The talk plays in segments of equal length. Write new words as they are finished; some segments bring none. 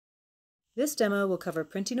This demo will cover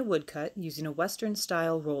printing a woodcut using a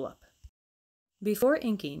Western-style roll-up. Before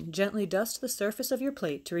inking, gently dust the surface of your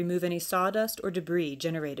plate to remove any sawdust or debris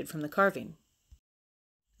generated from the carving.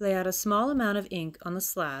 Lay out a small amount of ink on the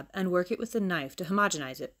slab and work it with the knife to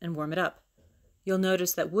homogenize it and warm it up. You'll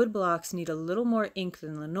notice that wood blocks need a little more ink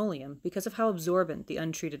than linoleum because of how absorbent the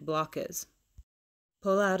untreated block is.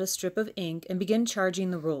 Pull out a strip of ink and begin charging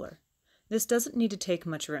the roller. This doesn't need to take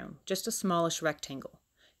much room, just a smallish rectangle.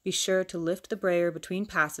 Be sure to lift the brayer between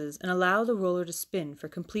passes and allow the roller to spin for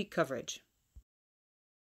complete coverage.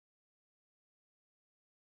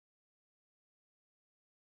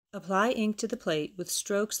 Apply ink to the plate with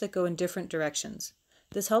strokes that go in different directions.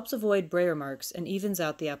 This helps avoid brayer marks and evens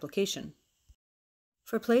out the application.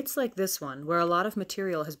 For plates like this one, where a lot of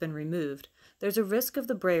material has been removed, there's a risk of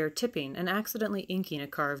the brayer tipping and accidentally inking a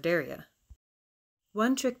carved area.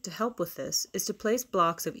 One trick to help with this is to place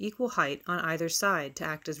blocks of equal height on either side to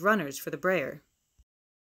act as runners for the brayer.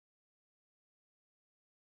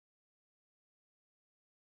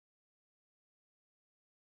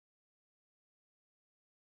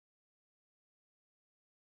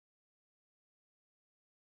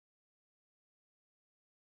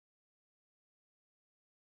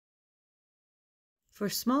 For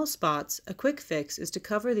small spots, a quick fix is to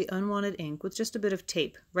cover the unwanted ink with just a bit of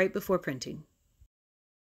tape right before printing.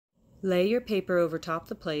 Lay your paper over top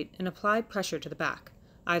the plate and apply pressure to the back,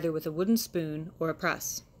 either with a wooden spoon or a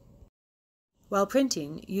press. While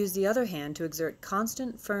printing, use the other hand to exert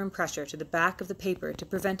constant, firm pressure to the back of the paper to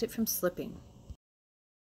prevent it from slipping.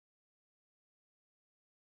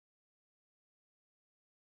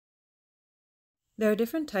 There are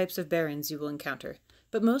different types of barons you will encounter,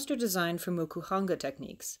 but most are designed for mokuhanga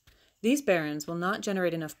techniques. These barons will not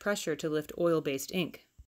generate enough pressure to lift oil-based ink.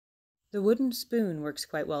 The wooden spoon works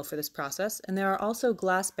quite well for this process, and there are also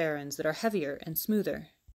glass barons that are heavier and smoother.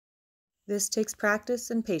 This takes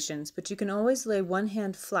practice and patience, but you can always lay one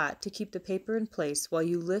hand flat to keep the paper in place while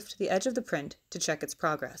you lift the edge of the print to check its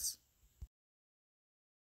progress.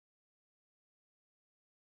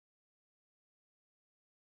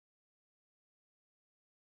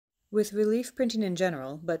 With relief printing in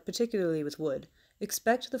general, but particularly with wood,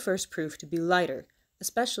 expect the first proof to be lighter,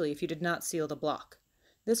 especially if you did not seal the block.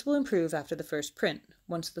 This will improve after the first print,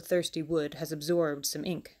 once the thirsty wood has absorbed some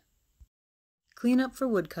ink. Cleanup for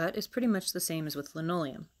woodcut is pretty much the same as with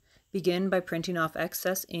linoleum. Begin by printing off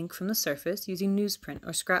excess ink from the surface using newsprint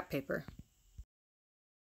or scrap paper.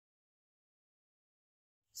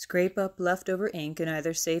 Scrape up leftover ink and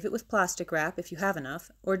either save it with plastic wrap if you have enough,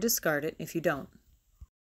 or discard it if you don't.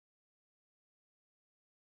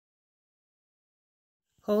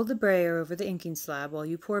 Hold the brayer over the inking slab while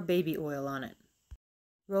you pour baby oil on it.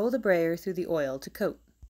 Roll the brayer through the oil to coat.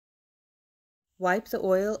 Wipe the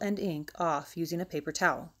oil and ink off using a paper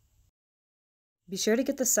towel. Be sure to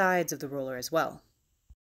get the sides of the roller as well.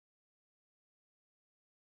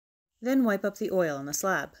 Then wipe up the oil on the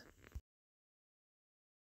slab.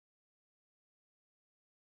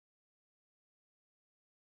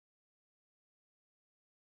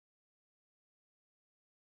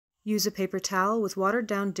 Use a paper towel with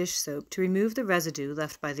watered-down dish soap to remove the residue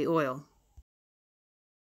left by the oil.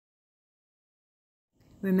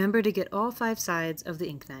 Remember to get all 5 sides of the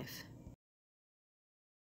ink knife.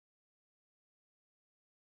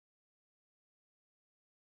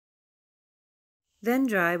 Then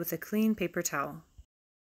dry with a clean paper towel.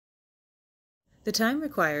 The time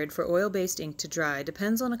required for oil-based ink to dry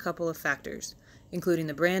depends on a couple of factors, including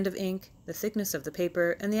the brand of ink, the thickness of the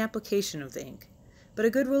paper, and the application of the ink. But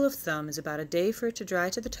a good rule of thumb is about a day for it to dry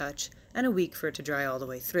to the touch and a week for it to dry all the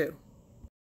way through.